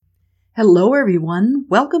Hello, everyone.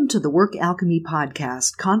 Welcome to the Work Alchemy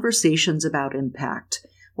Podcast, Conversations about Impact,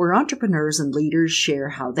 where entrepreneurs and leaders share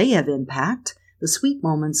how they have impact, the sweet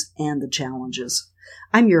moments, and the challenges.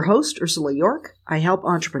 I'm your host, Ursula York. I help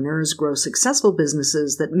entrepreneurs grow successful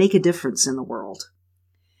businesses that make a difference in the world.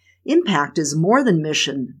 Impact is more than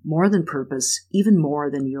mission, more than purpose, even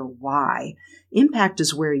more than your why. Impact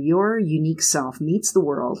is where your unique self meets the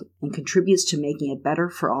world and contributes to making it better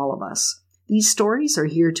for all of us. These stories are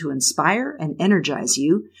here to inspire and energize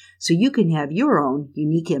you so you can have your own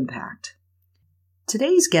unique impact.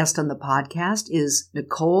 Today's guest on the podcast is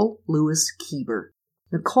Nicole Lewis Keeber.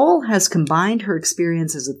 Nicole has combined her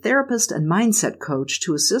experience as a therapist and mindset coach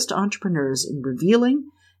to assist entrepreneurs in revealing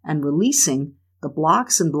and releasing the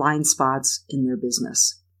blocks and blind spots in their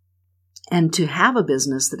business, and to have a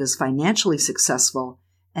business that is financially successful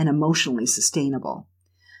and emotionally sustainable.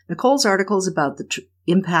 Nicole's articles about the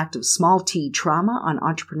impact of small t trauma on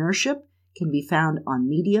entrepreneurship can be found on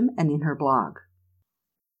Medium and in her blog.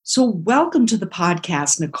 So welcome to the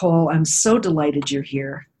podcast, Nicole. I'm so delighted you're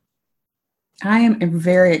here. I am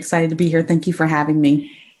very excited to be here. Thank you for having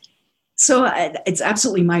me. So it's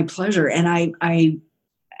absolutely my pleasure. And I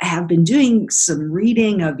have been doing some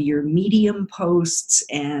reading of your Medium posts,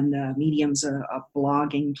 and Medium's a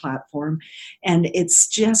blogging platform, and it's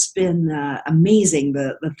just been amazing,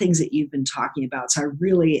 the things that you've been talking about. So I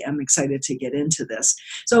really am excited to get into this.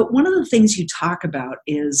 So one of the things you talk about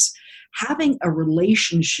is having a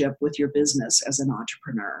relationship with your business as an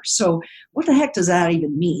entrepreneur. So what the heck does that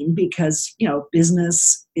even mean? Because,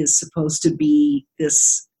 business is supposed to be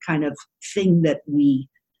this kind of thing that we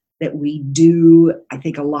do. I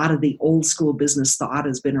think a lot of the old school business thought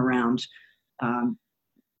has been around,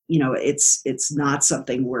 it's not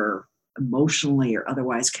something we're emotionally or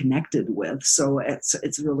otherwise connected with. So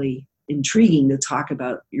it's really intriguing to talk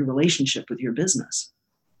about your relationship with your business.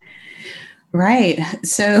 Right.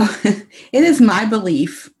 So it is my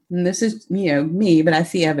belief, and this is, me, but I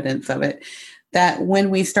see evidence of it, that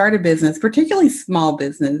when we start a business, particularly small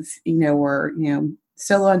business, or,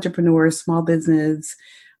 solo entrepreneurs, small business,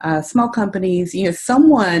 small companies,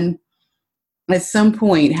 someone at some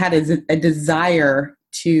point had a desire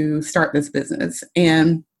to start this business.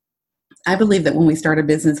 And I believe that when we start a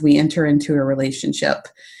business, we enter into a relationship,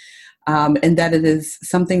 and that it is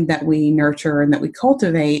something that we nurture and that we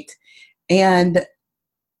cultivate. And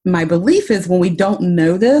my belief is when we don't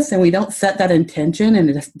know this and we don't set that intention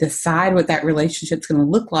and decide what that relationship is going to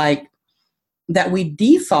look like, that we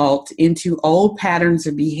default into old patterns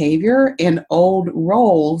of behavior and old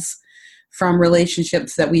roles from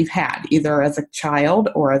relationships that we've had, either as a child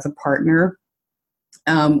or as a partner.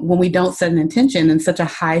 When we don't set an intention in such a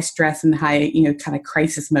high stress and high, kind of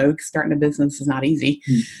crisis mode, 'cause starting a business is not easy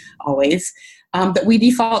always, that we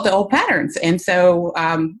default to old patterns. And so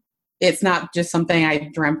it's not just something I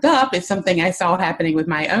dreamt up. It's something I saw happening with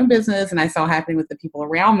my own business and I saw happening with the people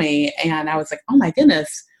around me. And I was like, oh my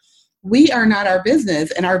goodness, we are not our business,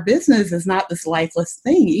 and our business is not this lifeless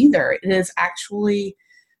thing either. It is actually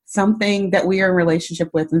something that we are in relationship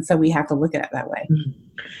with, and so we have to look at it that way.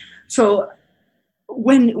 So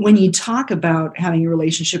when you talk about having a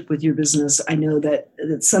relationship with your business, I know that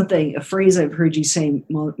a phrase I've heard you say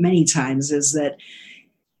many times is that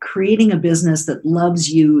creating a business that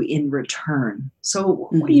loves you in return. So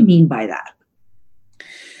what do you mean by that?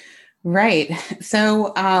 Right.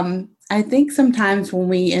 So I think sometimes when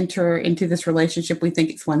we enter into this relationship, we think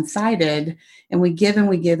it's one-sided, and we give and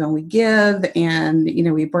we give and we give, and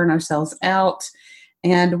we burn ourselves out.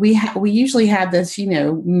 And we usually have this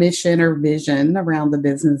mission or vision around the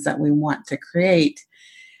business that we want to create.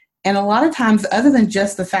 And a lot of times, other than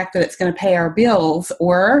just the fact that it's going to pay our bills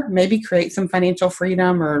or maybe create some financial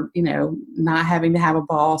freedom or not having to have a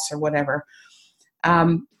boss or whatever,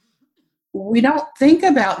 we don't think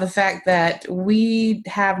about the fact that we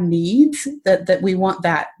have needs that we want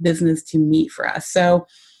that business to meet for us. So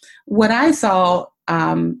what I saw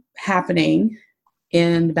happening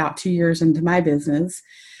in about 2 years into my business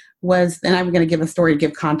was, and I'm going to give a story to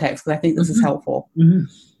give context because I think this is helpful.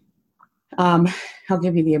 I'll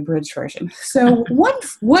give you the abridged version. So one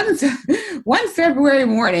February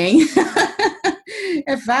morning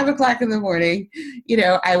at 5:00 in the morning,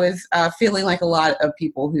 I was feeling like a lot of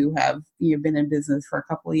people who have been in business for a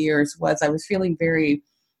couple of years. I was feeling very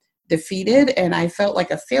defeated, and I felt like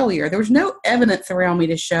a failure. There was no evidence around me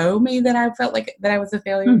to show me that I felt like that I was a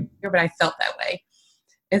failure, but I felt that way.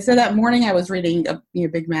 And so that morning, I was reading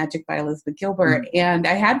Big Magic by Elizabeth Gilbert, and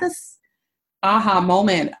I had this aha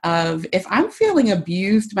moment of, if I'm feeling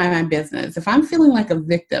abused by my business, if I'm feeling like a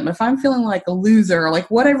victim, if I'm feeling like a loser,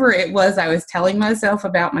 like whatever it was I was telling myself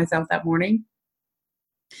about myself that morning,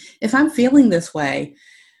 If I'm feeling this way,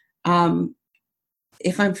 um,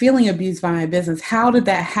 if I'm feeling abused by my business, how did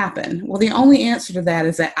that happen? Well, the only answer to that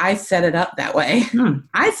is that I set it up that way.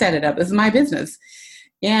 I set it up as my business,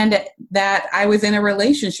 and that I was in a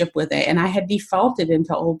relationship with it, and I had defaulted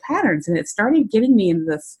into old patterns, and it started getting me into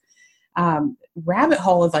this rabbit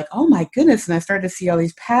hole of like, oh my goodness. And I started to see all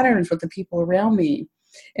these patterns with the people around me.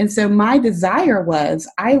 And so my desire was,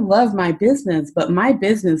 I love my business, but my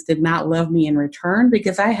business did not love me in return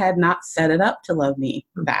because I had not set it up to love me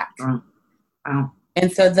back. Wow.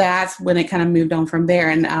 And so that's when it kind of moved on from there.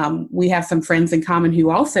 And we have some friends in common who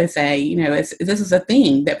also say, you know, this is a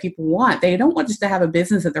thing that people want. They don't want just to have a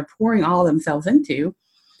business that they're pouring all themselves into.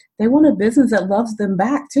 They want a business that loves them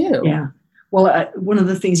back too. Yeah. Well, one of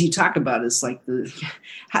the things you talk about is like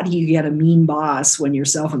how do you get a mean boss when you're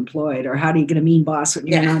self-employed, or how do you get a mean boss when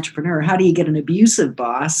you're an entrepreneur? How do you get an abusive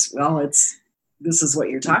boss? Well, this is what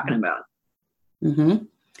you're talking about. Mm-hmm.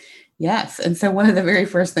 Yes. And so one of the very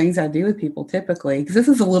first things I do with people typically, because this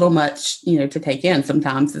is a little much, you know, to take in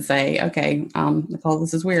sometimes, to say, okay, Nicole,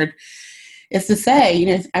 this is weird, is to say, you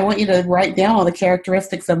know, I want you to write down all the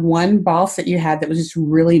characteristics of one boss that you had that was just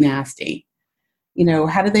really nasty. You know,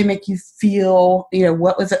 how did they make you feel? You know,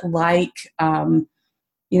 what was it like? You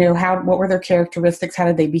know, what were their characteristics? How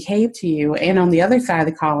did they behave to you? And on the other side of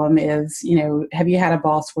the column is, you know, have you had a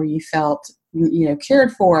boss where you felt, you know,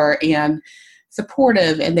 cared for and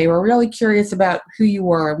supportive, and they were really curious about who you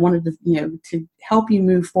were and wanted to, you know, to help you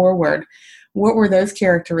move forward? What were those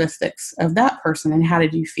characteristics of that person, and how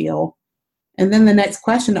did you feel? And then the next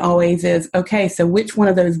question always is, okay, so which one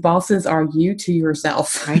of those bosses are you to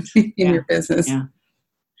yourself in your business? Yeah.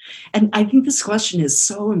 And I think this question is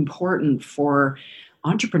so important for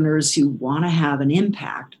entrepreneurs who want to have an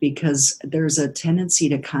impact, because there's a tendency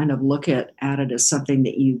to kind of look at it as something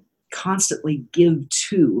that you constantly give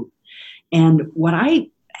to. And what I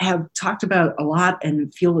have talked about a lot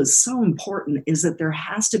and feel is so important is that there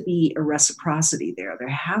has to be a reciprocity there. There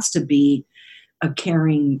has to be a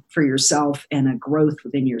caring for yourself and a growth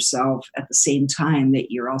within yourself at the same time that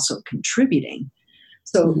you're also contributing.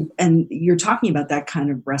 So, and you're talking about that kind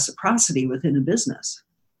of reciprocity within a business,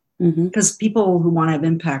 because people who want to have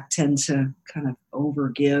impact tend to kind of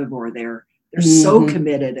overgive, or they're so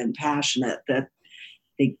committed and passionate that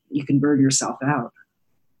you can burn yourself out.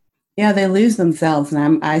 Yeah, they lose themselves.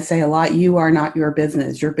 And I say a lot, you are not your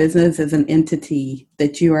business. Your business is an entity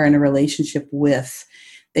that you are in a relationship with,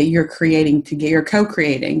 that you're you're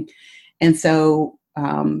co-creating. And so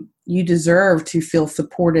you deserve to feel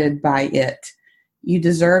supported by it. You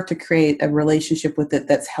deserve to create a relationship with it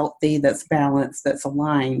that's healthy, that's balanced, that's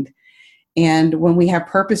aligned. And when we have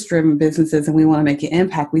purpose-driven businesses and we want to make an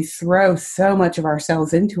impact, we throw so much of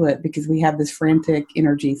ourselves into it because we have this frantic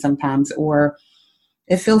energy sometimes, or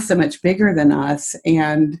it feels so much bigger than us.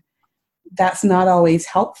 And that's not always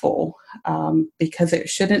helpful, because it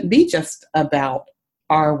shouldn't be just about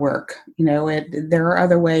our work. You know, there are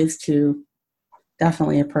other ways to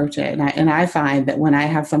definitely approach it. And I find that when I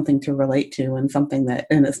have something to relate to and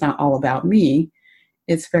and it's not all about me,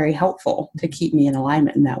 it's very helpful to keep me in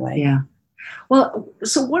alignment in that way. Yeah. Well,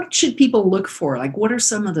 so what should people look for? Like, what are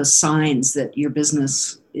some of the signs that your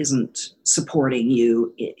business isn't supporting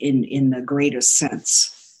you in the greatest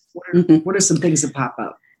sense? What are some things that pop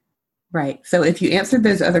up? Right. So if you answered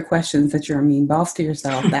those other questions that you're a mean boss to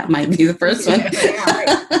yourself, that might be the first one.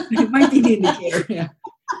 It might be the indicator. Yeah.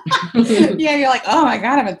 Yeah, you're like, oh my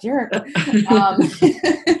God, I'm a jerk.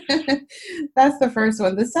 That's the first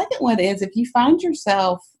one. The second one is, if you find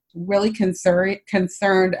yourself really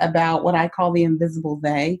concerned about what I call the invisible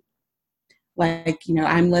they, like, you know,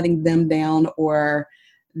 I'm letting them down, or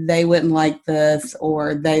they wouldn't like this,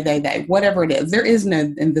 or they, whatever it is. There is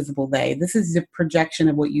no invisible they. This is the projection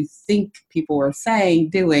of what you think people are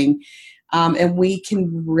saying, doing. And we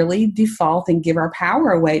can really default and give our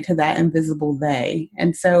power away to that invisible they.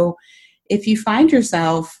 And so if you find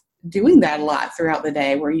yourself doing that a lot throughout the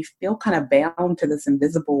day, where you feel kind of bound to this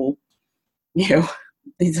invisible, you know,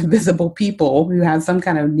 these invisible people who have some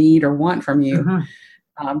kind of need or want from you,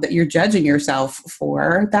 that you're judging yourself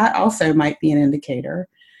for, that also might be an indicator.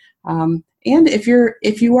 And if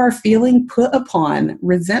you are feeling put upon,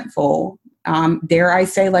 resentful, dare I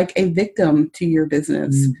say, like a victim to your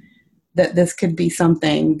business, that this could be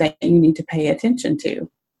something that you need to pay attention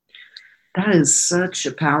to. That is such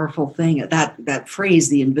a powerful thing. That phrase,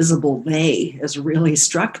 the invisible they, has really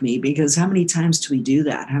struck me, because how many times do we do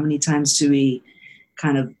that? How many times do we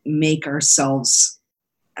kind of make ourselves,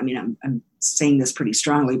 I mean, I'm saying this pretty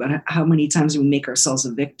strongly, but how many times do we make ourselves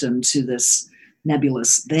a victim to this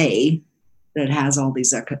nebulous they that has all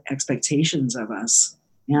these expectations of us?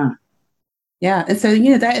 Yeah. Yeah. And so,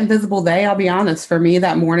 that invisible they, I'll be honest, for me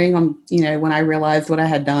that morning, when I realized what I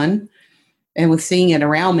had done and was seeing it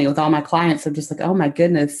around me with all my clients, I'm just like, oh my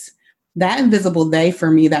goodness, that invisible they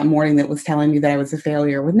for me that morning that was telling me that I was a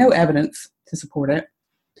failure with no evidence to support it.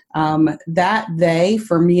 That they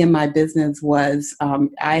for me and my business was,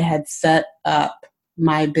 I had set up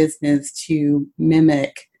my business to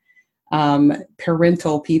mimic my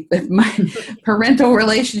parental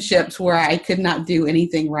relationships where I could not do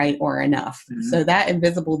anything right or enough. Mm-hmm. So that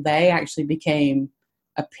invisible they actually became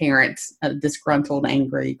a parent, a disgruntled,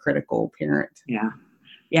 angry, critical parent. Yeah.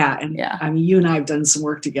 Yeah. And yeah. I mean, you and I have done some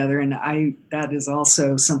work together, and that is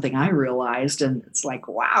also something I realized. And it's like,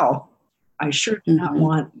 wow, I sure do not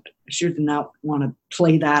want to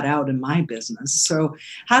play that out in my business. So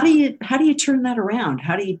how do you turn that around?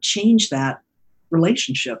 How do you change that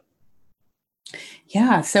relationship?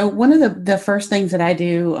 Yeah. So one of the first things that I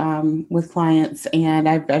do with clients, and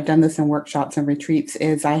I've done this in workshops and retreats,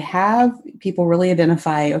 is I have people really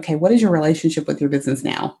identify, okay, what is your relationship with your business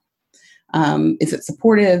now? Is it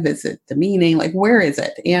supportive? Is it demeaning? Like, where is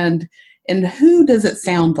it? And who does it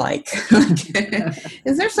sound like?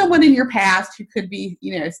 Is there someone in your past who could be,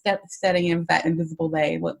 setting in that invisible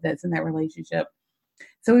they that's in that relationship?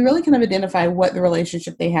 So we really kind of identify what the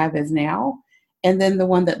relationship they have is now, and then the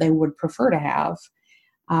one that they would prefer to have.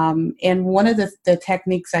 And one of the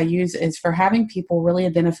techniques I use is for having people really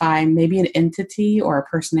identify maybe an entity or a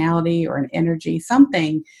personality or an energy,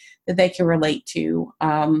 something that they can relate to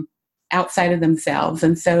outside of themselves.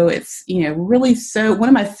 And so it's, really one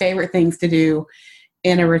of my favorite things to do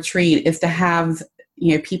in a retreat is to have,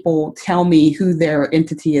 people tell me who their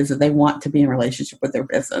entity is that they want to be in relationship with their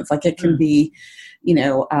business. Like it can be,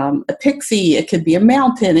 a pixie, it could be a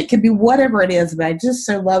mountain, it could be whatever it is. But I just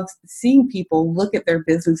so love seeing people look at their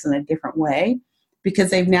business in a different way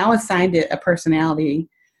because they've now assigned it a personality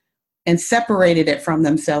and separated it from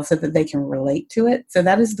themselves so that they can relate to it. So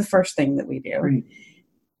that is the first thing that we do. Right.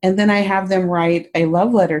 And then I have them write a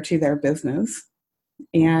love letter to their business.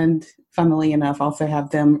 And funnily enough, also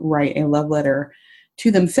have them write a love letter to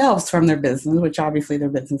themselves from their business, which obviously their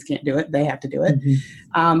business can't do it. They have to do it.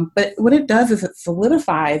 Mm-hmm. But what it does is it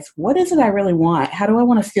solidifies, what is it I really want? How do I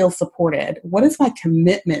want to feel supported? What is my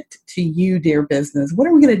commitment to you, dear business? What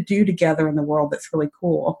are we going to do together in the world that's really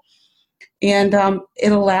cool? And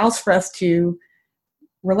it allows for us to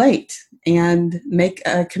relate and make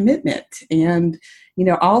a commitment and,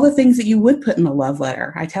 all the things that you would put in the love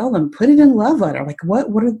letter. I tell them, put it in love letter. Like what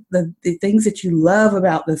are the things that you love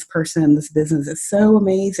about this person, this business? It's so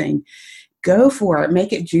amazing. Go for it.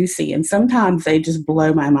 Make it juicy. And sometimes they just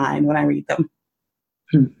blow my mind when I read them.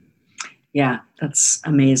 Yeah, that's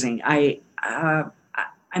amazing. I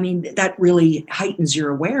mean, that really heightens your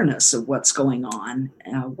awareness of what's going on.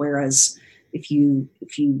 Whereas if you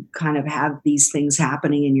kind of have these things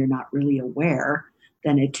happening and you're not really aware,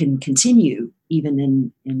 then it can continue even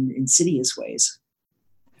in insidious ways.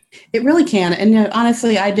 It really can. And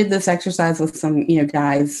honestly, I did this exercise with some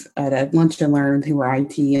guys at a lunch and learn who were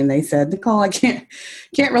IT, and they said, Nicole, I can't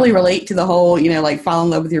really relate to the whole like fall in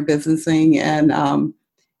love with your business thing. And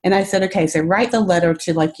I said, okay, so write the letter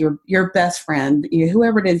to like your best friend,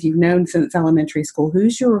 whoever it is you've known since elementary school.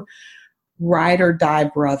 Who's your ride or die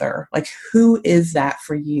brother? Like, who is that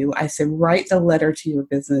for you? I said, write the letter to your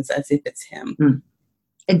business as if it's him.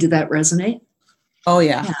 And did that resonate? Oh,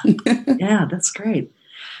 yeah. Yeah, that's great.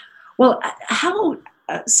 Well, how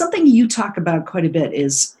something you talk about quite a bit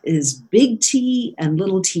is big T and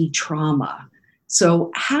little t trauma.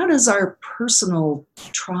 So how does our personal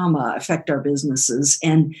trauma affect our businesses?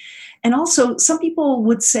 And also, some people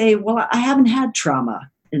would say, well, I haven't had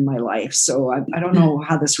trauma in my life, so I don't know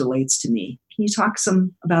how this relates to me. Can you talk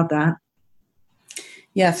some about that?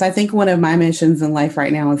 Yes, I think one of my missions in life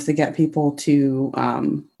right now is to get people to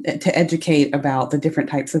educate about the different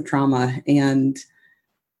types of trauma, and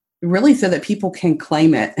really so that people can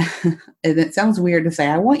claim it. And it sounds weird to say,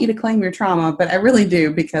 I want you to claim your trauma, but I really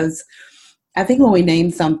do, because I think when we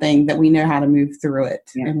name something that we know how to move through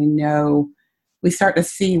it, and we start to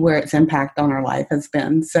see where its impact on our life has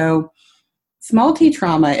been. So small t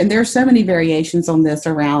trauma, and there are so many variations on this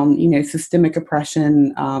around, systemic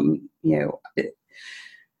oppression,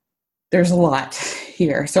 there's a lot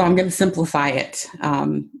here. So I'm going to simplify it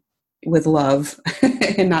with love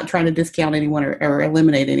and not trying to discount anyone or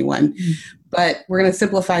eliminate anyone. But we're going to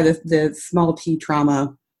simplify the small t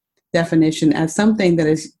trauma definition as something that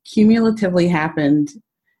has cumulatively happened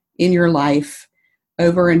in your life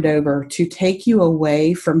over and over to take you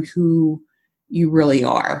away from who you really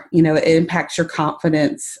are. It impacts your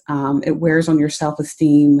confidence. It wears on your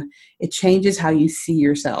self-esteem. It changes how you see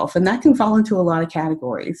yourself. And that can fall into a lot of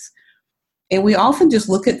categories. And we often just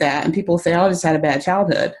look at that and people say, oh, I just had a bad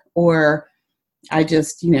childhood. Or I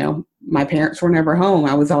just, my parents were never home.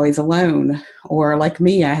 I was always alone. Or like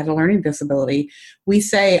me, I had a learning disability. We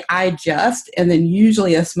say, and then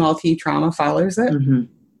usually a small t trauma follows it. Mm-hmm.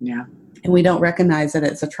 Yeah. And we don't recognize that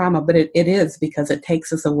it's a trauma, but it is, because it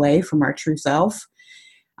takes us away from our true self.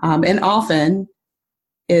 And often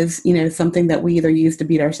is, something that we either use to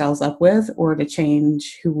beat ourselves up with or to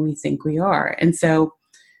change who we think we are. And so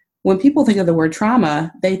when people think of the word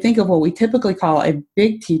trauma, they think of what we typically call a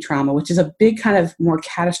big T trauma, which is a big kind of more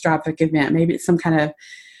catastrophic event. Maybe it's some kind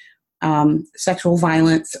of sexual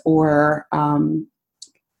violence, or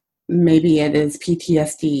maybe it is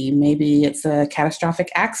PTSD. Maybe it's a catastrophic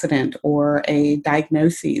accident or a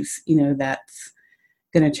diagnosis, that's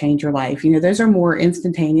going to change your life. Those are more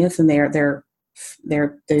instantaneous, and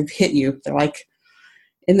they've hit you. They're like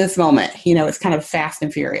in this moment, it's kind of fast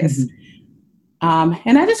and furious. Mm-hmm.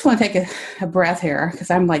 And I just want to take a breath here, because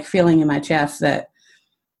I'm like feeling in my chest that,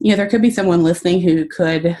 there could be someone listening who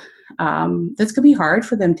could, this could be hard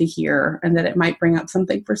for them to hear, and that it might bring up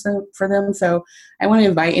something for them. So I want to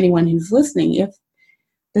invite anyone who's listening,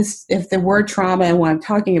 if the word trauma and what I'm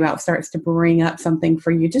talking about starts to bring up something for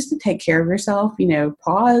you, just to take care of yourself,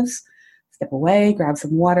 pause, step away, grab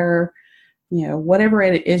some water, whatever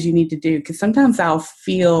it is you need to do. Because sometimes I'll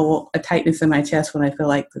feel a tightness in my chest when I feel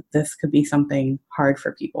like that this could be something hard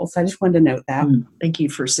for people. So I just wanted to note that. Thank you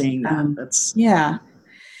for saying that. That's yeah.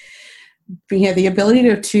 But yeah, the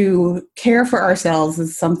ability to care for ourselves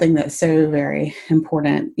is something that's so very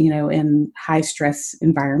important, in high stress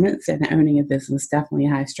environments, and owning a business, definitely a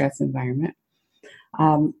high stress environment.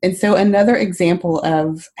 And so another example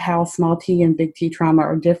of how small T and big T trauma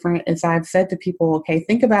are different is I've said to people, okay,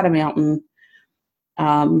 think about a mountain.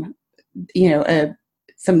 Some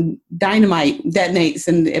dynamite detonates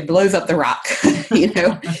and it blows up the rock.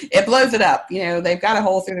 It blows it up. They've got a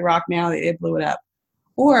hole through the rock now. It blew it up.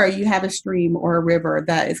 Or you have a stream or a river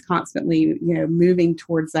that is constantly, moving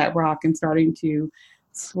towards that rock and starting to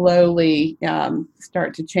slowly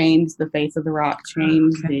start to change the face of the rock,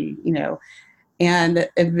 change and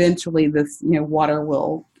eventually this, water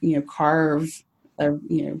will, carve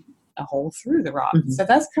a hole through the rock. Mm-hmm. So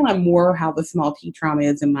that's kind of more how the small T trauma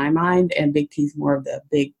is in my mind, and big T is more of the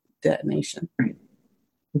big detonation. Right.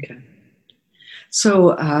 Okay.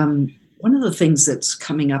 So one of the things that's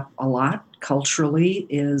coming up a lot culturally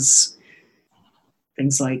is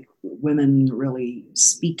things like women really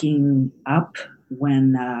speaking up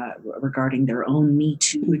when regarding their own Me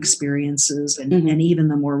Too experiences, and, mm-hmm. and even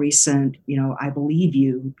the more recent, I believe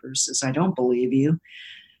you versus I don't believe you.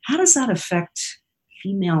 How does that affect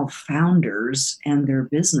female founders and their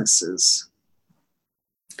businesses?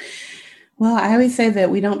 Well, I always say that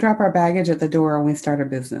we don't drop our baggage at the door when we start a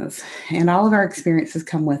business, and all of our experiences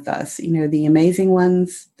come with us. The amazing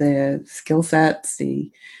ones, the skill sets,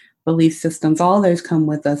 the belief systems, all those come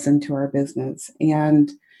with us into our business.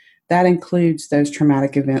 And that includes those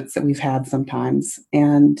traumatic events that we've had sometimes.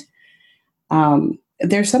 And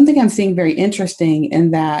there's something I'm seeing very interesting in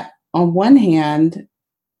that, on one hand,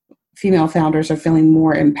 female founders are feeling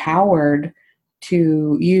more empowered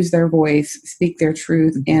to use their voice, speak their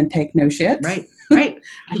truth, and take no shit. Right.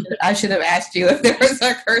 I should have asked you if there was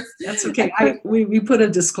a curse. That's okay. We put a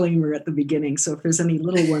disclaimer at the beginning, so if there's any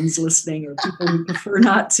little ones listening or people who prefer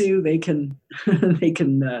not to, they can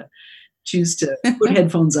choose to put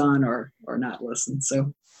headphones on or not listen.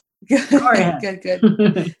 So good.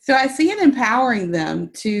 So I see it empowering them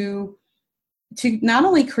to not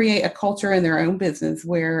only create a culture in their own business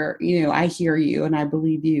where, I hear you and I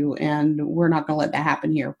believe you, and we're not going to let that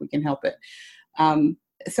happen here if we can help it.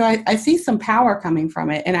 So I see some power coming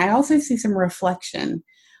from it. And I also see some reflection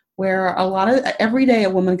where every day a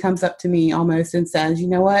woman comes up to me almost and says, you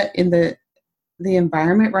know what, in the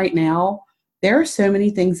environment right now, there are so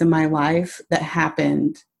many things in my life that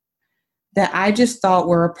happened that I just thought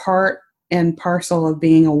were a part and parcel of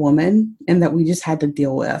being a woman, and that we just had to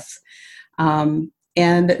deal with.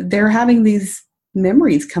 And they're having these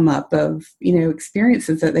memories come up of,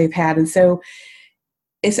 experiences that they've had. And so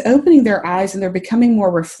it's opening their eyes, and they're becoming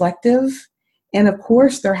more reflective. And of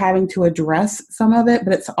course, they're having to address some of it,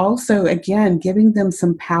 but it's also, again, giving them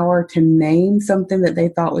some power to name something that they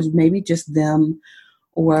thought was maybe just them,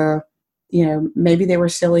 or, maybe they were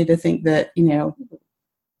silly to think that,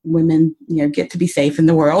 women, get to be safe in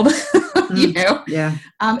the world. Yeah.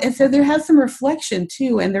 And so there has some reflection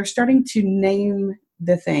too, and they're starting to name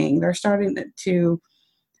the thing. They're starting to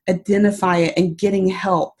identify it and getting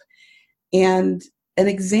help. And an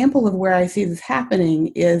example of where I see this happening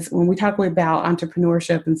is when we talk about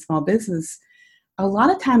entrepreneurship and small business. a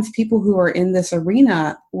lot of times people who are in this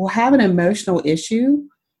arena will have an emotional issue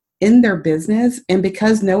in their business. And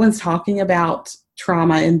because no one's talking about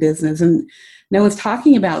trauma in business and no one's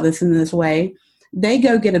talking about this in this way, they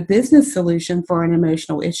go get a business solution for an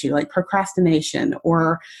emotional issue like procrastination,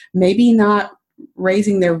 or maybe not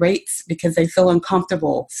raising their rates because they feel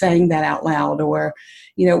uncomfortable saying that out loud, or,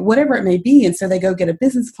 whatever it may be. And so they go get a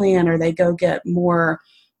business plan, or they go get more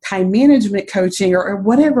time management coaching, or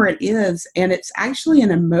whatever it is. And it's actually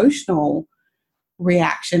an emotional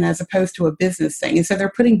reaction as opposed to a business thing. And so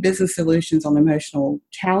they're putting business solutions on emotional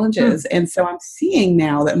challenges. And so I'm seeing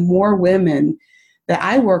now that more women that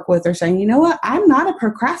I work with are saying, you know what, I'm not a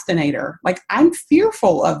procrastinator. Like, I'm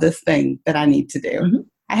fearful of this thing that I need to do.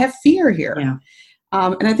 I have fear here. Yeah.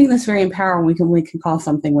 And I think that's very empowering. We can call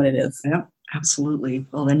something what it is. Yep, absolutely.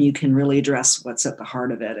 Well, then you can really address what's at the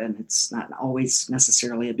heart of it. And it's not always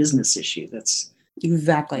necessarily a business issue. That's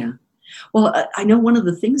exactly. Yeah. Well, I know one of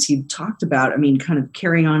the things you talked about, kind of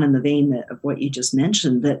carrying on in the vein of what you just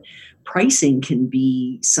mentioned, that pricing can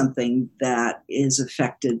be something that is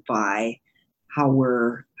affected by how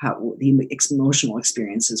the emotional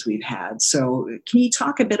experiences we've had. So can you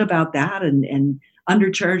talk a bit about that and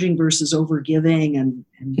undercharging versus overgiving and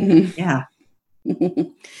yeah.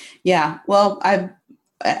 Yeah. Well,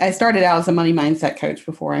 I started out as a money mindset coach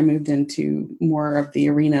before I moved into more of the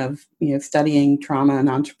arena of, studying trauma and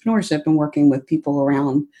entrepreneurship and working with people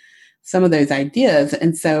around some of those ideas.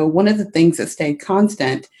 And so one of the things that stayed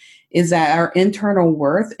constant is that our internal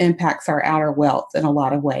worth impacts our outer wealth in a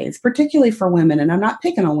lot of ways, particularly for women. And I'm not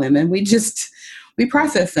picking on women. We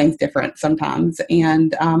process things different sometimes.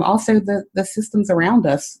 And also the systems around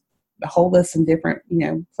us hold us in different,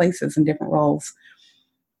 places and different roles.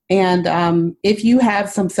 And if you have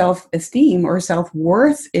some self-esteem or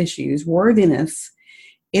self-worth issues, worthiness,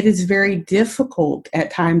 it is very difficult at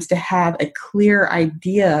times to have a clear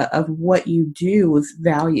idea of what you do with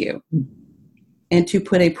value and to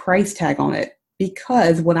put a price tag on it.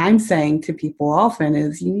 Because what I'm saying to people often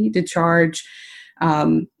is you need to charge,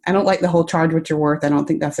 I don't like the whole charge what you're worth. I don't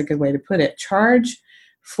think that's a good way to put it. Charge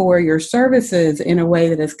for your services in a way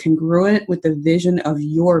that is congruent with the vision of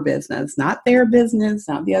your business, not their business,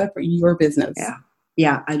 not the other, but your business.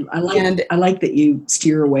 Yeah. I like that you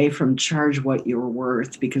steer away from charge what you're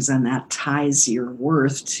worth, because then that ties your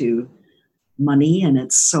worth to money, and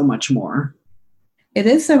it's so much more. It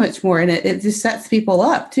is so much more, and it just sets people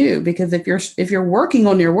up too. Because if you're working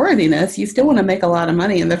on your worthiness, you still want to make a lot of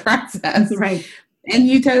money in the process, right? And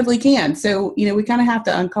you totally can. So we kind of have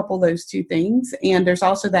to uncouple those two things. And there's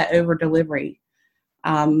also that over delivery,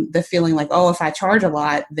 the feeling like, oh, if I charge a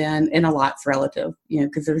lot, then and a lot's relative,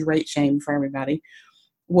 because there's rate shame for everybody.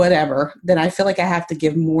 Whatever, then I feel like I have to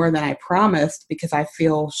give more than I promised because I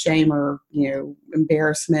feel shame or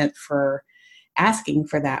embarrassment for asking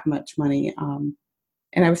for that much money.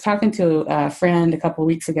 And I was talking to a friend a couple of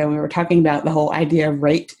weeks ago, and we were talking about the whole idea of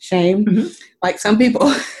rate shame. Like some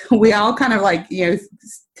people, we all kind of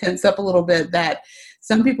tense up a little bit that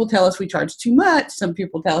some people tell us we charge too much. Some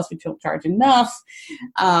people tell us we don't charge enough.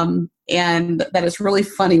 And that it's really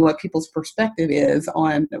funny what people's perspective is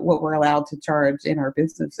on what we're allowed to charge in our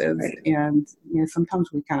businesses. Right. And,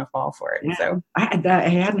 sometimes we kind of fall for it. Yeah. So I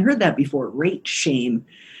hadn't heard that before, rate shame.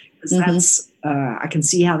 That's I can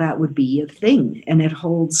see how that would be a thing, and it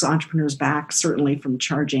holds entrepreneurs back certainly from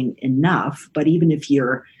charging enough. But even if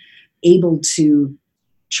you're able to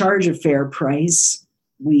charge a fair price,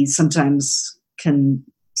 we sometimes can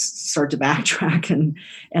start to backtrack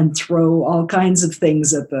and throw all kinds of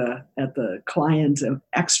things at the client, of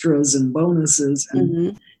extras and bonuses,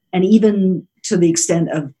 and even to the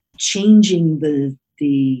extent of changing the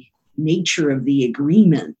nature of the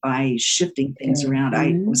agreement by shifting things around.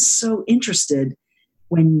 I was so interested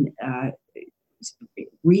when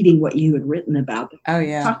reading what you had written about. Oh,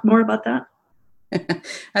 yeah. Talk more about that.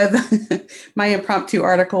 My impromptu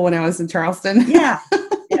article when I was in Charleston. Yeah.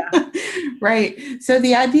 Right. So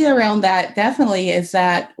the idea around that definitely is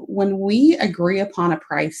that when we agree upon a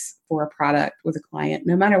price for a product with a client,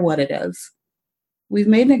 no matter what it is, we've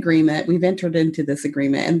made an agreement, we've entered into this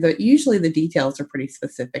agreement, and usually the details are pretty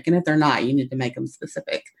specific. And if they're not, you need to make them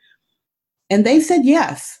specific. And they said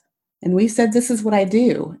yes. And we said, this is what I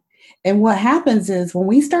do. And what happens is when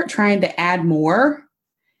we start trying to add more,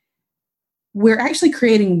 we're actually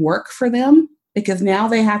creating work for them, because now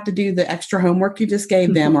they have to do the extra homework you just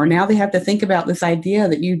gave them, or now they have to think about this idea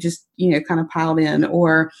that you just, kind of piled in,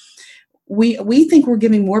 or we think we're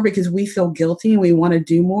giving more because we feel guilty and we want to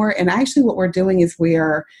do more. And actually what we're doing is we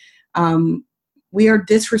are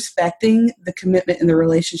disrespecting the commitment and the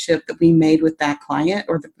relationship that we made with that client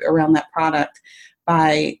or around that product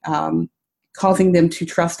by causing them to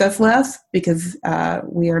trust us less because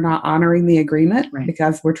we are not honoring the agreement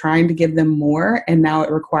because we're trying to give them more, and now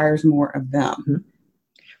it requires more of them. Mm-hmm.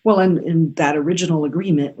 Well, and that original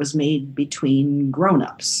agreement was made between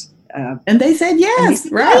grown-ups. And they said yes,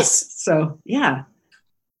 right? Yes. So, yeah,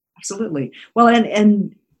 absolutely. Well,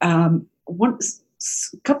 and one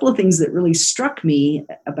couple of things that really struck me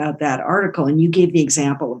about that article, and you gave the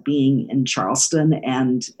example of being in Charleston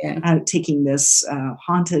and taking this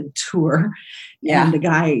haunted tour, and the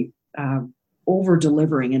guy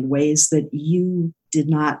over-delivering in ways that you did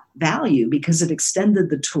not value because it extended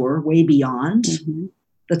the tour way beyond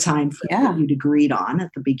the time frame that you'd agreed on at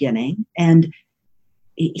the beginning. And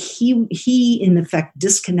he in effect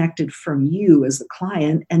disconnected from you as the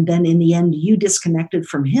client, and then in the end you disconnected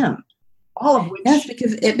from him. All of which, yes,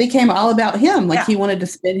 because it became all about him. Like he wanted to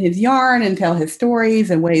spin his yarn and tell his stories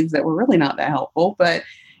in ways that were really not that helpful. But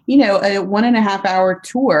a 1.5 hour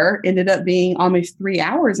tour ended up being almost 3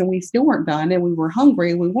 hours, and we still weren't done, and we were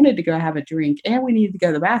hungry. We wanted to go have a drink, and we needed to go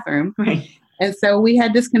to the bathroom. Right. And so we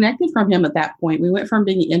had disconnected from him at that point. We went from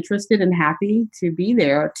being interested and happy to be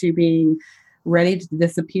there to being ready to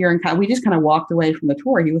disappear. And we just kind of walked away from the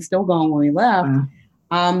tour. He was still gone when we left,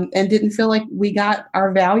 and didn't feel like we got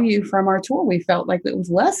our value from our tour. We felt like it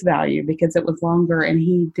was less value because it was longer, and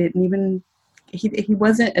he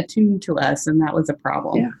wasn't attuned to us, and that was a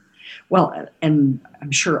problem. Yeah. Well, and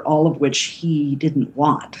I'm sure all of which he didn't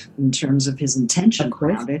want in terms of his intention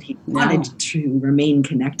around it. He wanted to remain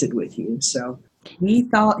connected with you. So he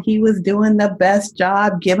thought he was doing the best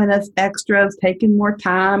job, giving us extras, taking more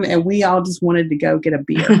time, and we all just wanted to go get a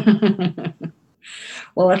beer.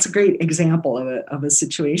 Well, that's a great example of a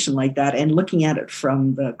situation like that, and looking at it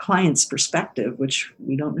from the client's perspective, which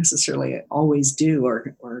we don't necessarily always do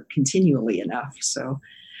or continually enough. So,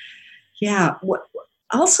 yeah.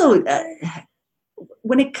 Also,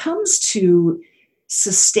 when it comes to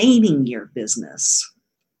sustaining your business,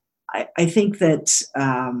 I think that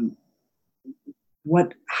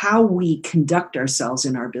how we conduct ourselves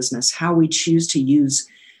in our business, how we choose to use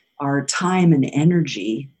our time and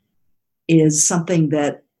energy, is something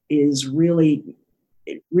that really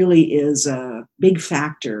is a big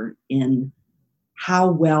factor in how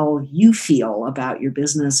well you feel about your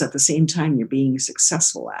business at the same time you're being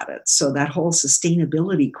successful at it. So that whole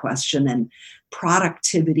sustainability question and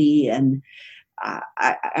productivity, and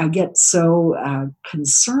I get so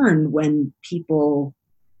concerned when people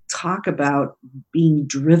talk about being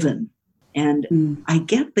driven. And I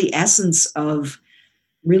get the essence of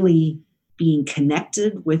really being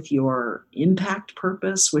connected with your impact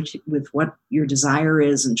purpose, with what your desire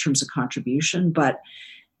is in terms of contribution. But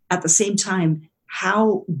at the same time,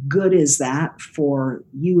 how good is that for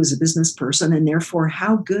you as a business person? And therefore,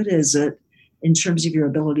 how good is it in terms of your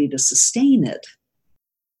ability to sustain it?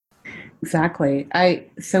 Exactly.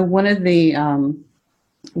 So one of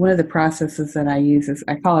the processes that I use is,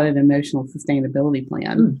 I call it an emotional sustainability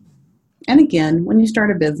plan. And again, when you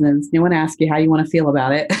start a business, no one asks you how you want to feel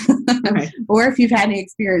about it, or if you've had any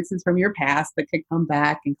experiences from your past that could come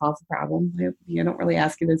back and cause a problem. You don't really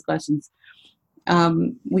ask you those questions.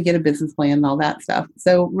 We get a business plan and all that stuff.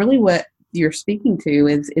 So really what you're speaking to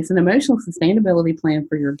is it's an emotional sustainability plan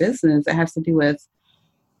for your business. It has to do with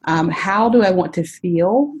how do I want to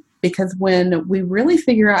feel? Because when we really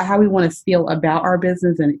figure out how we want to feel about our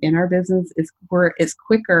business and in our business, it's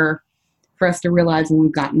quicker for us to realize when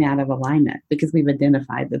we've gotten out of alignment because we've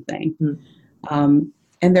identified the thing.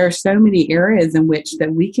 And there are so many areas in which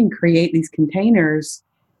that we can create these containers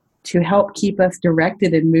to help keep us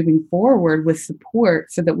directed and moving forward with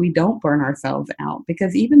support so that we don't burn ourselves out.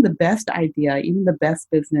 Because even the best idea, even the best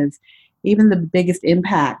business, even the biggest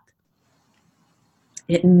impact,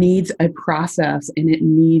 it needs a process and it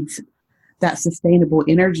needs that sustainable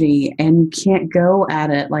energy, and you can't go at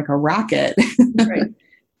it like a rocket.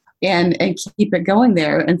 And keep it going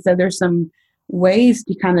there. And so there's some ways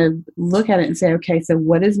to kind of look at it and say, okay, so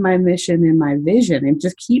what is my mission and my vision? And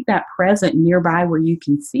just keep that present nearby where you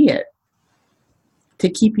can see it to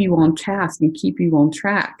keep you on task and keep you on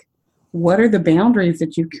track. What are the boundaries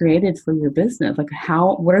that you've created for your business? Like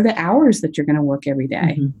what are the hours that you're going to work every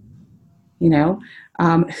day?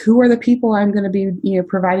 Who are the people I'm going to be,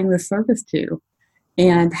 providing this service to?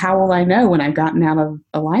 And how will I know when I've gotten out of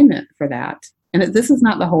alignment for that? And this is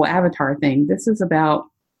not the whole avatar thing. This is about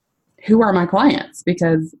who are my clients?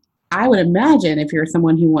 Because I would imagine if you're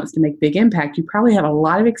someone who wants to make big impact, you probably have a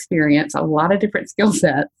lot of experience, a lot of different skill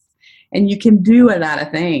sets, and you can do a lot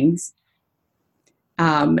of things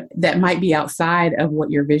that might be outside of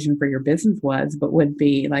what your vision for your business was, but would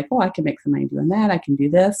be like, oh, I can make some money doing that. I can do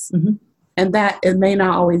this. And that it may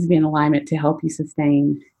not always be in alignment to help you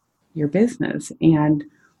sustain your business. And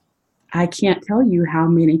I can't tell you how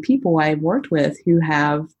many people I've worked with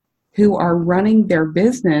who are running their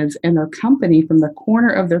business and their company from the corner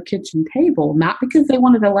of their kitchen table, not because they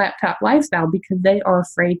wanted a laptop lifestyle, because they are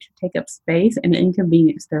afraid to take up space and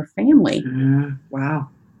inconvenience their family. Wow.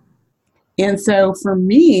 And so for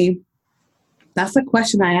me, that's the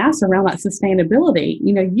question I ask around that sustainability.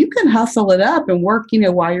 You can hustle it up and work,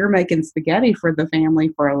 while you're making spaghetti for the family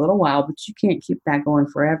for a little while, but you can't keep that going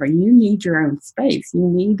forever. You need your own space. You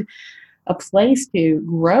need a place to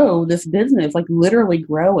grow this business, like literally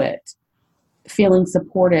grow it, feeling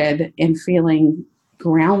supported and feeling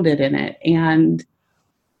grounded in it. And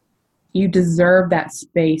you deserve that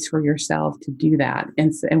space for yourself to do that.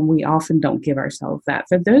 And we often don't give ourselves that.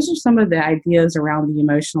 So those are some of the ideas around the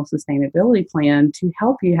emotional sustainability plan to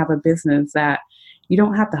help you have a business that you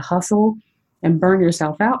don't have to hustle and burn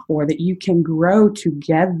yourself out for, that you can grow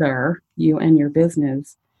together, you and your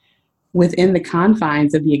business, within the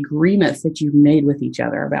confines of the agreements that you've made with each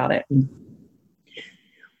other about it.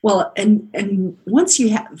 Well, and once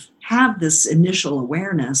you have this initial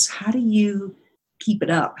awareness, how do you keep it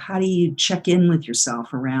up? How do you check in with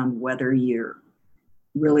yourself around whether you're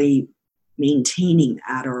really maintaining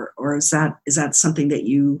that, or is that something that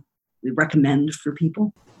you recommend for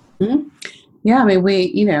people? Mm-hmm. Yeah, I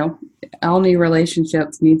mean, all new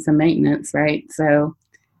relationships need some maintenance, right? So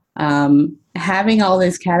having all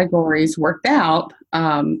those categories worked out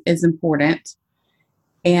is important.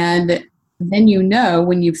 And then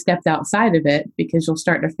when you've stepped outside of it, because you'll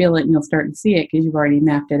start to feel it and you'll start to see it because you've already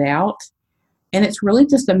mapped it out. And it's really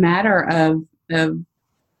just a matter of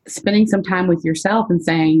spending some time with yourself and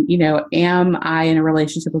saying, am I in a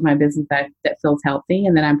relationship with my business that feels healthy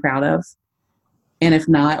and that I'm proud of? And if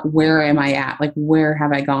not, where am I at? Like, where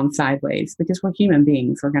have I gone sideways? Because we're human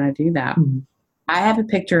beings. We're going to do that. Mm-hmm. I have a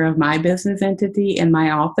picture of my business entity in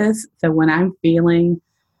my office. So when I'm feeling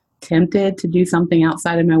tempted to do something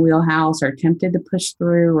outside of my wheelhouse, or tempted to push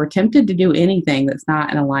through, or tempted to do anything that's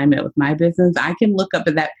not in alignment with my business, I can look up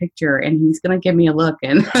at that picture and he's going to give me a look.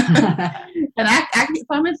 And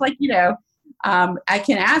and it's like, I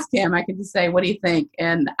can ask him, I can just say, what do you think?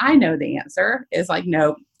 And I know the answer is like,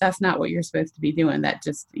 no, that's not what you're supposed to be doing. That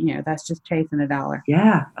just, that's just chasing a dollar.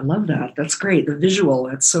 Yeah, I love that. That's great. The visual,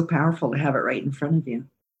 it's so powerful to have it right in front of you.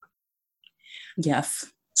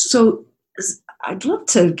 Yes. So I'd love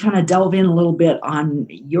to kind of delve in a little bit on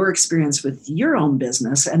your experience with your own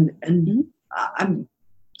business. And I'm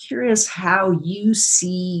curious how you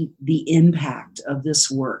see the impact of this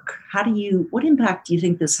work. What impact do you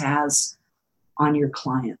think this has on your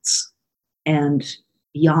clients and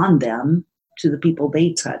beyond them to the people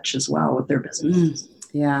they touch as well with their business?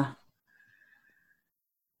 Yeah.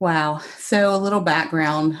 Wow. So a little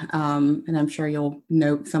background, and I'm sure you'll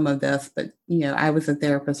note some of this, but, I was a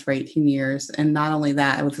therapist for 18 years. And not only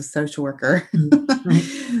that, I was a social worker. Right.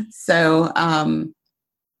 So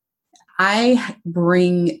I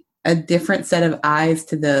bring a different set of eyes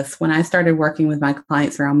to this. When I started working with my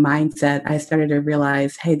clients around mindset, I started to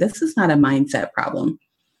realize, hey, this is not a mindset problem.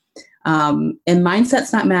 And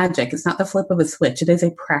mindset's not magic. It's not the flip of a switch. It is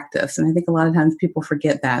a practice. And I think a lot of times people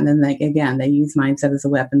forget that. And then they use mindset as a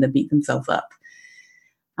weapon to beat themselves up.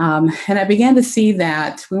 And I began to see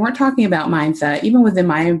that we weren't talking about mindset, even within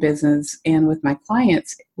my own business and with my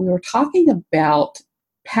clients. We were talking about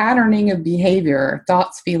patterning of behavior,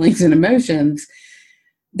 thoughts, feelings, and emotions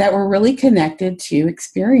that were really connected to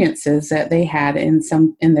experiences that they had in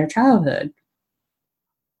their childhood.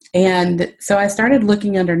 And so I started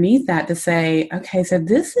looking underneath that to say, okay, so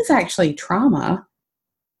this is actually trauma.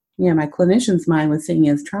 My clinician's mind was seeing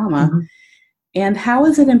as trauma. Mm-hmm. And how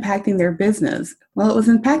is it impacting their business? Well, it was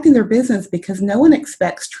impacting their business because no one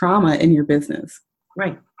expects trauma in your business.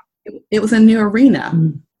 Right. It was a new arena.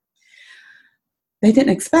 Mm-hmm. They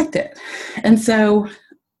didn't expect it. And so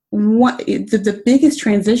the biggest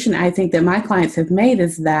transition I think that my clients have made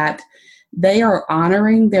is that they are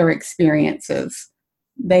honoring their experiences.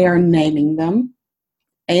 They are naming them,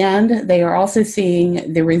 and they are also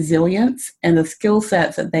seeing the resilience and the skill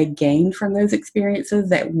sets that they gained from those experiences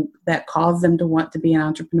that caused them to want to be an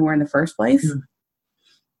entrepreneur in the first place.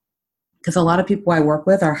 Because a lot of people I work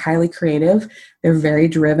with are highly creative. They're very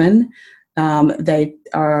driven. They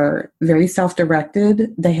are very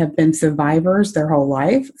self-directed. They have been survivors their whole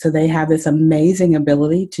life. So they have this amazing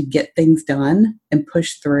ability to get things done and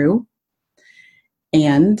push through.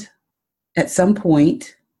 And at some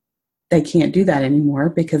point, they can't do that anymore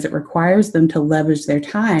because it requires them to leverage their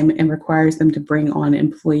time and requires them to bring on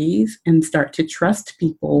employees and start to trust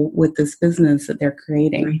people with this business that they're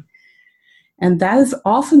creating. Right. And that is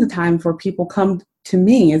often the time where people come to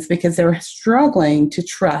me is because they're struggling to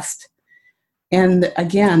trust. And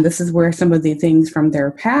again, this is where some of the things from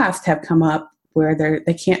their past have come up, where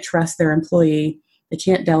they can't trust their employee, they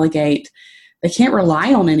can't delegate, they can't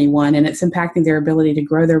rely on anyone, and it's impacting their ability to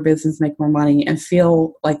grow their business, make more money, and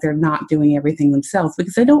feel like they're not doing everything themselves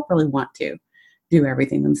because they don't really want to do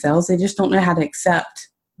everything themselves. They just don't know how to accept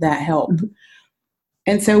that help. Mm-hmm.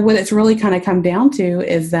 And so what it's really kind of come down to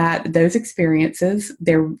is that those experiences,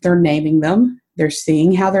 they're naming them, they're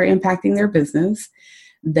seeing how they're impacting their business.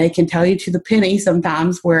 They can tell you to the penny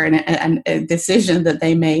sometimes where a decision that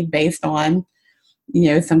they made based on,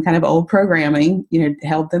 some kind of old programming,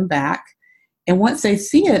 held them back. And once they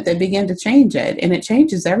see it, they begin to change it. And it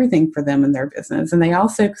changes everything for them in their business. And they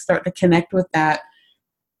also start to connect with that,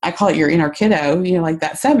 I call it your inner kiddo, like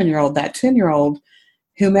that 7-year-old, that 10-year-old,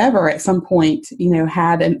 whomever at some point,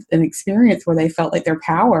 had an experience where they felt like their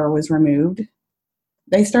power was removed.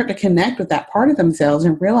 They start to connect with that part of themselves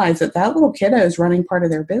and realize that little kiddo is running part of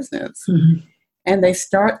their business. Mm-hmm. And they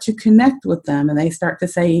start to connect with them and they start to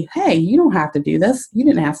say, hey, you don't have to do this. You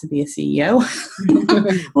didn't have to be a CEO.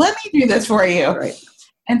 Let me do this for you. Right.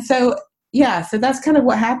 And so, so that's kind of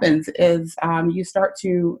what happens is you start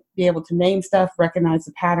to be able to name stuff, recognize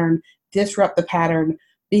the pattern, disrupt the pattern,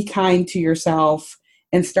 be kind to yourself,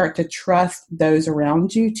 and start to trust those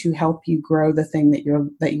around you to help you grow the thing that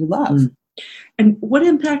you love. Mm. And what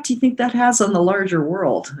impact do you think that has on the larger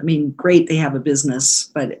world? I mean, great, they have a business,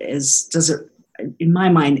 but does it, in my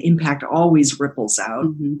mind, impact always ripples out?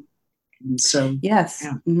 Mm-hmm. And so, yes.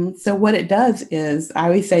 Yeah. Mm-hmm. So what it does is, I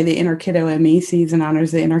always say the inner kiddo in me sees and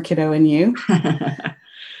honors the inner kiddo in you.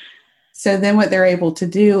 So then what they're able to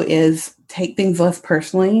do is take things less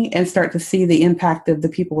personally and start to see the impact of the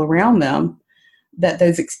people around them, that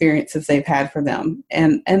those experiences they've had for them,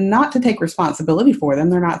 and not to take responsibility for them.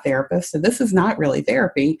 They're not therapists. So this is not really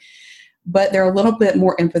therapy, but they're a little bit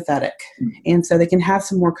more empathetic. And so they can have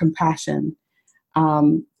some more compassion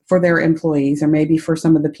for their employees, or maybe for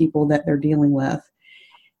some of the people that they're dealing with.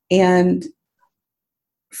 And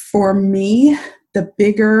for me, the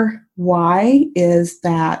bigger why is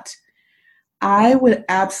that I would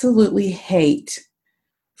absolutely hate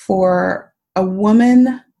for a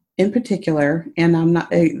woman in particular, and I'm not,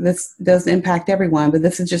 this does impact everyone, but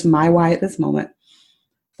this is just my why at this moment.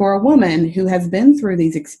 For a woman who has been through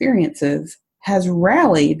these experiences, has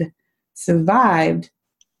rallied, survived,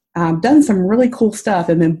 done some really cool stuff,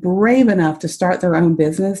 and been brave enough to start their own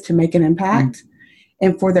business to make an impact,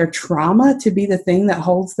 and for their trauma to be the thing that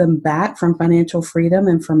holds them back from financial freedom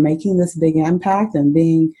and from making this big impact and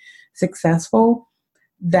being successful,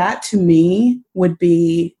 that to me would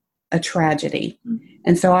be a tragedy.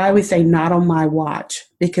 And so I always say, not on my watch,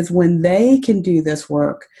 because when they can do this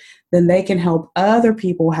work, then they can help other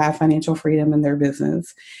people have financial freedom in their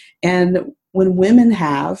business. And when women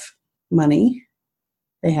have money,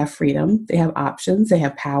 they have freedom, they have options, they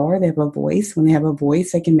have power, they have a voice. When they have a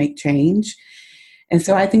voice, they can make change. And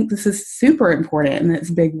so I think this is super important, and it's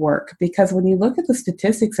big work, because when you look at the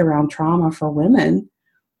statistics around trauma for women,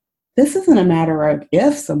 this isn't a matter of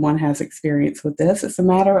if someone has experience with this. It's a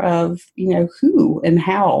matter of, who and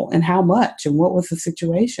how much and what was the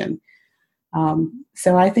situation.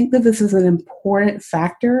 So I think that this is an important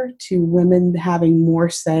factor to women having more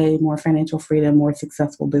say, more financial freedom, more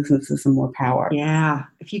successful businesses, and more power. Yeah.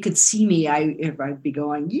 If you could see me, I'd be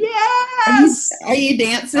going, yes! Are you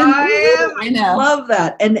dancing? I know. Love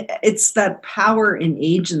that. And it's that power and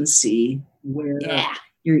agency where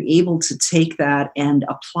you're able to take that and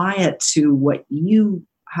apply it to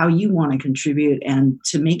how you want to contribute and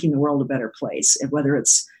to making the world a better place. And whether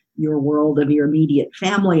it's your world of your immediate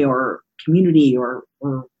family or community or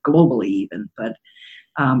globally even, but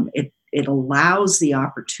it allows the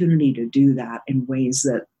opportunity to do that in ways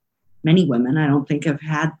that many women, I don't think, have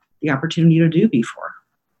had the opportunity to do before.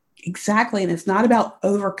 Exactly. And it's not about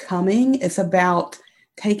overcoming. It's about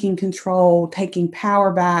taking control, taking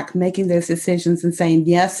power back, making those decisions and saying,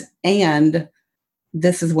 yes, and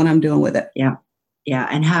this is what I'm doing with it. Yeah. Yeah.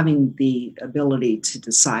 And having the ability to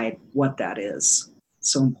decide what that is.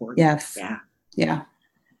 So important. Yes. Yeah. Yeah.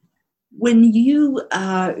 When you,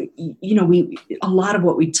 a lot of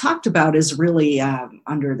what we talked about is really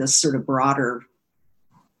under this sort of broader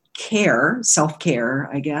self-care,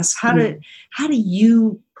 I guess. How do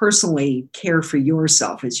you personally care for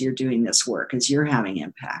yourself as you're doing this work, as you're having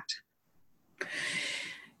impact?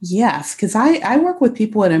 Yes, because I work with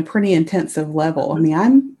people at a pretty intensive level. I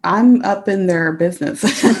mean, I'm up in their business.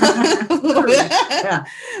 Yeah.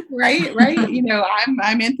 Right.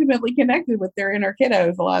 I'm intimately connected with their inner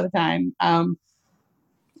kiddos a lot of the time.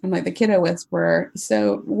 I'm like the kiddo whisperer.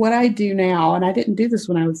 So what I do now, and I didn't do this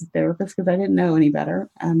when I was a therapist because I didn't know any better.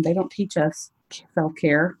 They don't teach us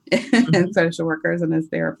self-care and Mhm. social workers and as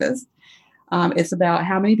therapists. It's about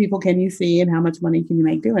how many people can you see and how much money can you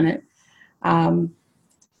make doing it. Um,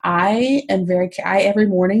 every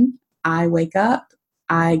morning I wake up,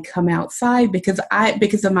 I come outside because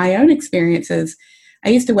of my own experiences. I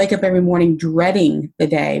used to wake up every morning dreading the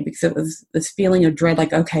day because it was this feeling of dread,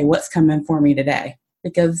 like, okay, what's coming for me today?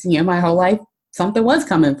 Because, my whole life, something was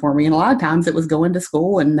coming for me. And a lot of times it was going to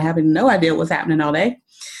school and having no idea what was happening all day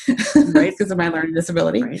Right. because of my learning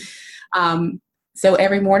disability. Right. Um, so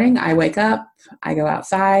every morning I wake up, I go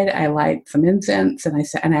outside, I light some incense,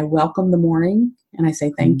 and I welcome the morning and I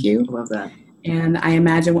say thank you. I love that. And I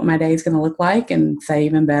imagine what my day is going to look like and say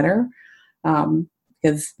even better.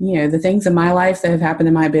 Because, the things in my life that have happened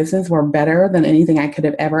in my business were better than anything I could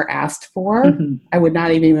have ever asked for. I would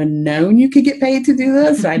not have even known you could get paid to do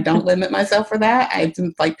this. So I don't limit myself for that. I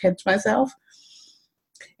didn't pinch myself.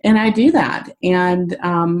 And I do that. And,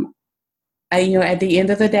 at the end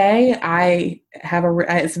of the day, I have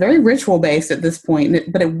it's very ritual based at this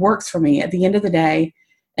point, but it works for me at the end of the day.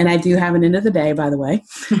 And I do have an end of the day, by the way.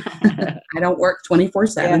 I don't work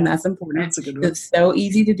 24/7. Yeah, That's important. that's a good one. It's so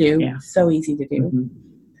easy to do. Yeah. So easy to do. Mhm.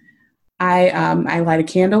 I light a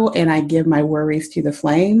candle and I give my worries to the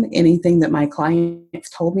flame. Anything that my clients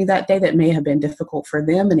told me that day that may have been difficult for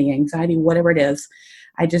them, any anxiety, whatever it is,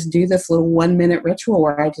 I just do this little 1-minute ritual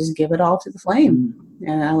where I just give it all to the flame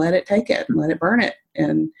and I let it take it and let it burn it.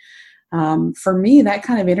 And for me, that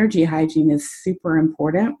kind of energy hygiene is super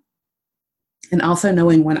important. And also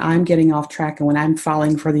knowing when I'm getting off track and when I'm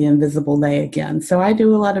falling for the invisible day again. So I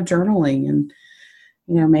do a lot of journaling and,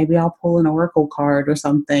 maybe I'll pull an oracle card or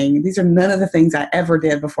something. These are none of the things I ever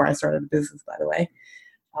did before I started the business, by the way.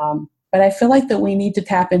 But I feel like that we need to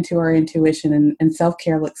tap into our intuition, and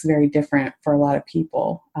self-care looks very different for a lot of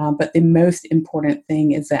people. But the most important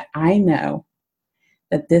thing is that I know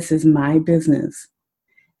that this is my business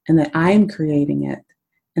and that I'm creating it,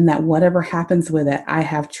 and that whatever happens with it, I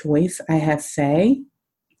have choice, I have say,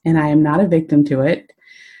 and I am not a victim to it,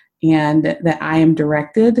 and that I am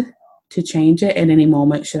directed to change it at any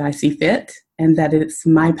moment should I see fit, and that it's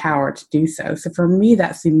my power to do so. So for me,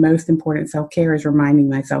 that's the most important self-care, is reminding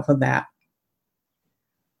myself of that.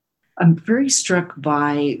 I'm very struck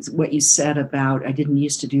by what you said about I didn't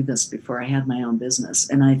used to do this before I had my own business.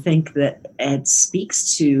 And I think that it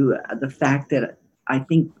speaks to the fact that I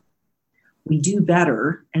think we do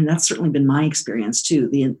better, and that's certainly been my experience too.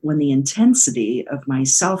 When the intensity of my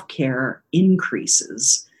self-care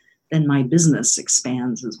increases, then my business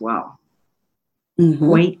expands as well. Mm-hmm.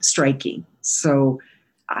 Quite striking. So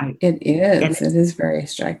it is very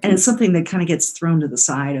striking. And it's something that kind of gets thrown to the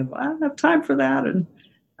side of, I don't have time for that. And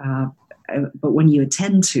but when you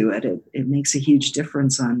attend to it, it makes a huge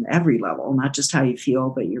difference on every level, not just how you feel,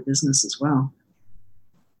 but your business as well.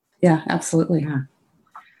 Yeah, absolutely. Yeah.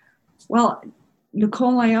 Well,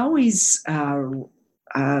 Nicole, I always, or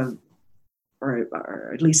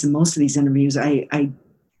at least in most of these interviews, I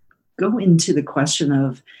go into the question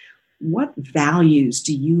of what values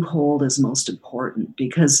do you hold as most important?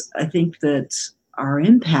 Because I think that our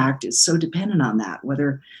impact is so dependent on that,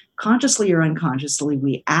 whether consciously or unconsciously,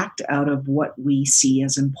 we act out of what we see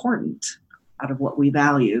as important, out of what we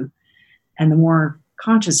value. And the more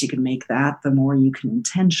conscious you can make that, the more you can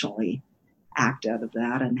intentionally act out of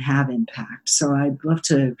that and have impact. So I'd love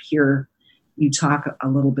to hear you talk a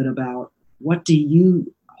little bit about what do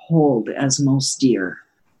you hold as most dear?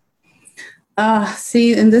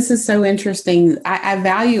 See, and this is so interesting. I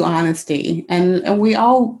value honesty, and we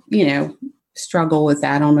all, struggle with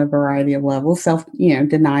that on a variety of levels.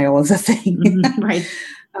 Denial is a thing. Right.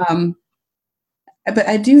 But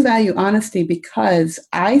I do value honesty because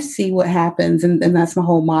I see what happens, and that's my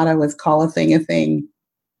whole motto, is call a thing a thing.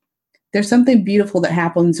 There's something beautiful that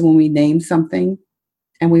happens when we name something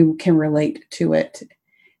and we can relate to it.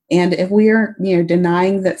 And if we are,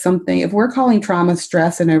 denying that something, if we're calling trauma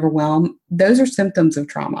stress and overwhelm, those are symptoms of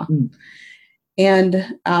trauma. And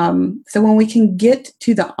so when we can get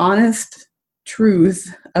to the honest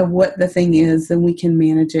truth of what the thing is, then we can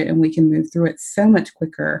manage it and we can move through it so much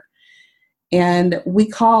quicker. And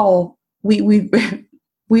we are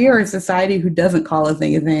a society who doesn't call a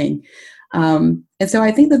thing a thing. And so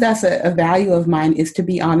I think that that's a value of mine, is to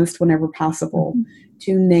be honest whenever possible,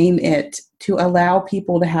 to name it, to allow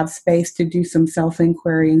people to have space to do some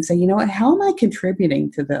self-inquiry and say, you know what, how am I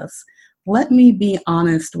contributing to this? Let me be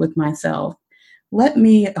honest with myself. Let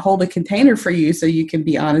me hold a container for you so you can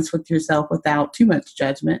be honest with yourself without too much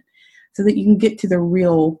judgment, so that you can get to the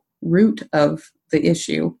real root of the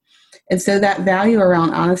issue. And so that value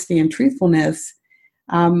around honesty and truthfulness,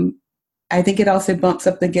 I think it also bumps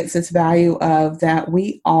up against this value of that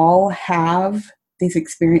we all have these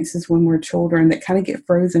experiences when we're children that kind of get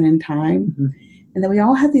frozen in time. Mm-hmm. And that we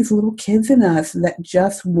all have these little kids in us that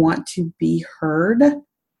just want to be heard,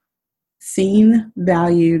 seen,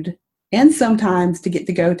 valued, and sometimes to get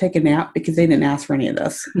to go take a nap because they didn't ask for any of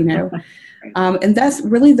this, you know. And that's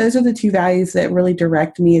really, those are the two values that really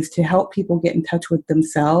direct me, is to help people get in touch with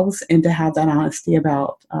themselves and to have that honesty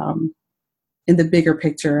about, in the bigger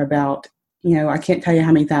picture about, you know, I can't tell you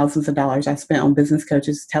how many thousands of dollars I spent on business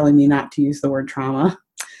coaches telling me not to use the word trauma.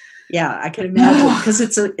 Yeah, I can imagine, because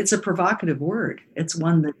it's a provocative word. It's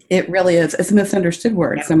one that it really is. It's a misunderstood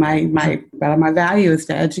word. Yeah. So my value is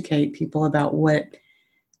to educate people about what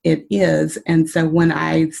it is. And so when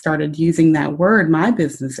I started using that word, my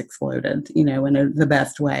business exploded, you know, in the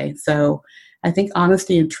best way. So I think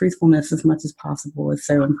honesty and truthfulness as much as possible is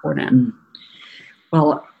so important.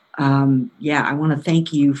 Well, I want to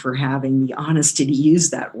thank you for having the honesty to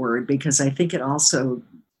use that word, because I think it also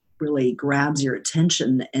really grabs your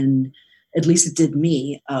attention, and at least it did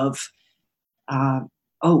me, of,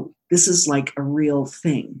 this is like a real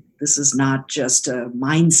thing. This is not just a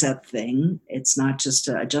mindset thing. It's not just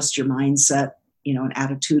to adjust your mindset, you know, an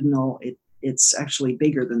attitudinal. It's actually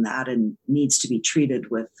bigger than that and needs to be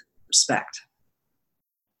treated with respect.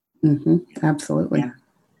 Mm-hmm. Absolutely. Yeah.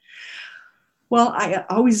 Well, I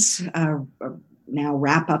always now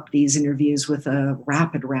wrap up these interviews with a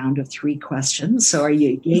rapid round of 3 questions. So are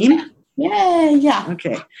you game? Yeah.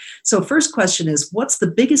 Okay. So first question is, what's the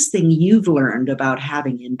biggest thing you've learned about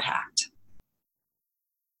having impact?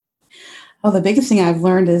 Well, the biggest thing I've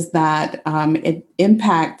learned is that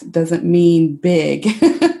impact doesn't mean big.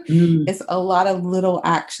 It's a lot of little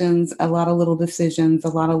actions, a lot of little decisions, a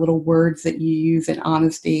lot of little words that you use in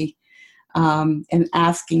honesty, and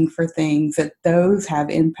asking for things, that those have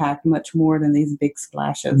impact much more than these big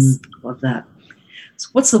splashes. Love that. So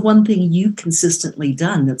what's the one thing you've consistently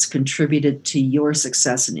done that's contributed to your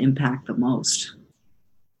success and impact the most?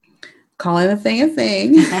 Calling a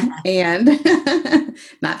thing and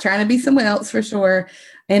not trying to be someone else, for sure,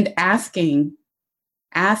 and asking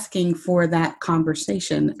for that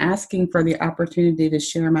conversation, asking for the opportunity to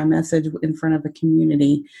share my message in front of a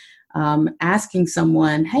community, asking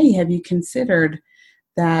someone, hey, have you considered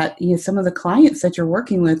that, you know, some of the clients that you're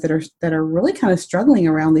working with that are really kind of struggling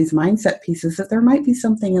around these mindset pieces, that there might be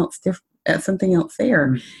something else something else there.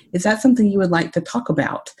 Mm-hmm. Is that something you would like to talk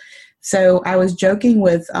about? So I was joking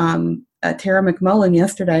with Tara McMullen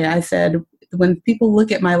yesterday. I said, when people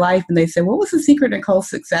look at my life and they say, what was the secret to Nicole's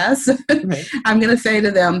success? Right. I'm going to say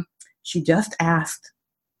to them, she just asked.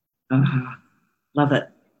 Love it.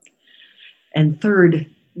 And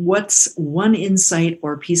third, what's one insight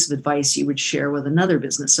or piece of advice you would share with another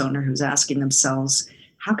business owner who's asking themselves,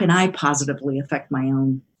 how can I positively affect my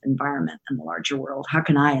own environment and the larger world? How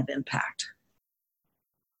can I have impact?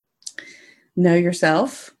 Know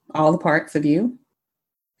yourself, all the parts of you,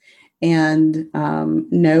 and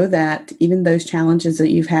know that even those challenges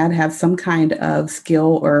that you've had have some kind of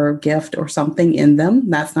skill or gift or something in them.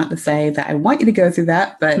 That's not to say that I want you to go through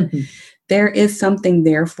that, but there is something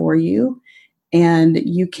there for you. And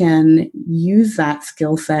you can use that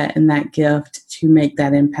skill set and that gift to make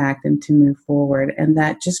that impact and to move forward. And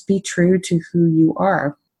that just be true to who you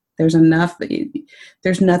are. There's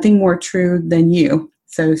nothing more true than you.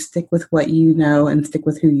 So stick with what you know and stick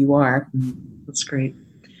with who you are. That's great.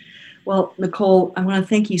 Well, Nicole, I want to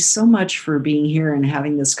thank you so much for being here and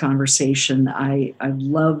having this conversation. I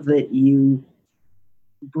love that you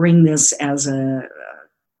bring this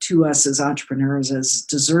to us as entrepreneurs as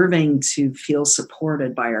deserving to feel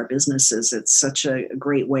supported by our businesses. It's such a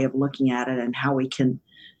great way of looking at it, and how we can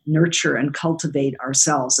nurture and cultivate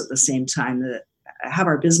ourselves at the same time, that have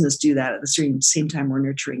our business do that at the same time we're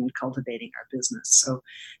nurturing and cultivating our business. So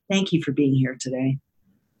thank you for being here today.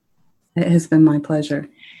 It has been my pleasure.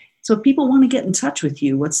 So if people want to get in touch with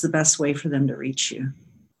you, what's the best way for them to reach you?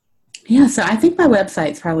 Yeah, so I think my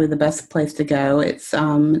website's probably the best place to go. It's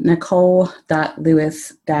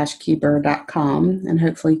nicole.lewis-keeper.com, and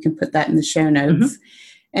hopefully you can put that in the show notes. Mm-hmm.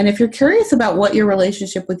 And if you're curious about what your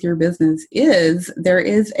relationship with your business is, there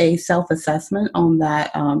is a self-assessment on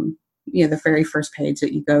that, the very first page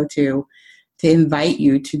that you go to invite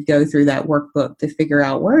you to go through that workbook to figure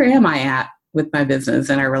out, where am I at with my business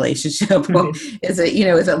and our relationship? Right. Is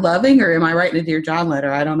it loving, or am I writing a Dear John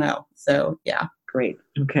letter? I don't know. So, yeah. Great.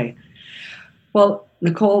 Okay. Well,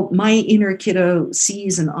 Nicole, my inner kiddo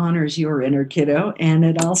sees and honors your inner kiddo, and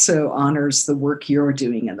it also honors the work you're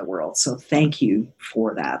doing in the world. So thank you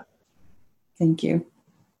for that. Thank you.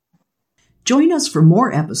 Join us for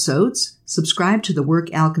more episodes. Subscribe to the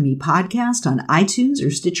Work Alchemy podcast on iTunes or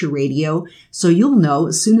Stitcher Radio so you'll know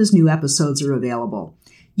as soon as new episodes are available.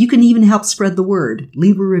 You can even help spread the word.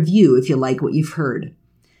 Leave a review if you like what you've heard.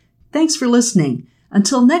 Thanks for listening.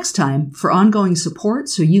 Until next time, for ongoing support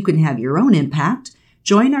so you can have your own impact,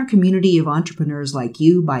 join our community of entrepreneurs like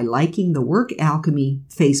you by liking the Work Alchemy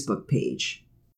Facebook page.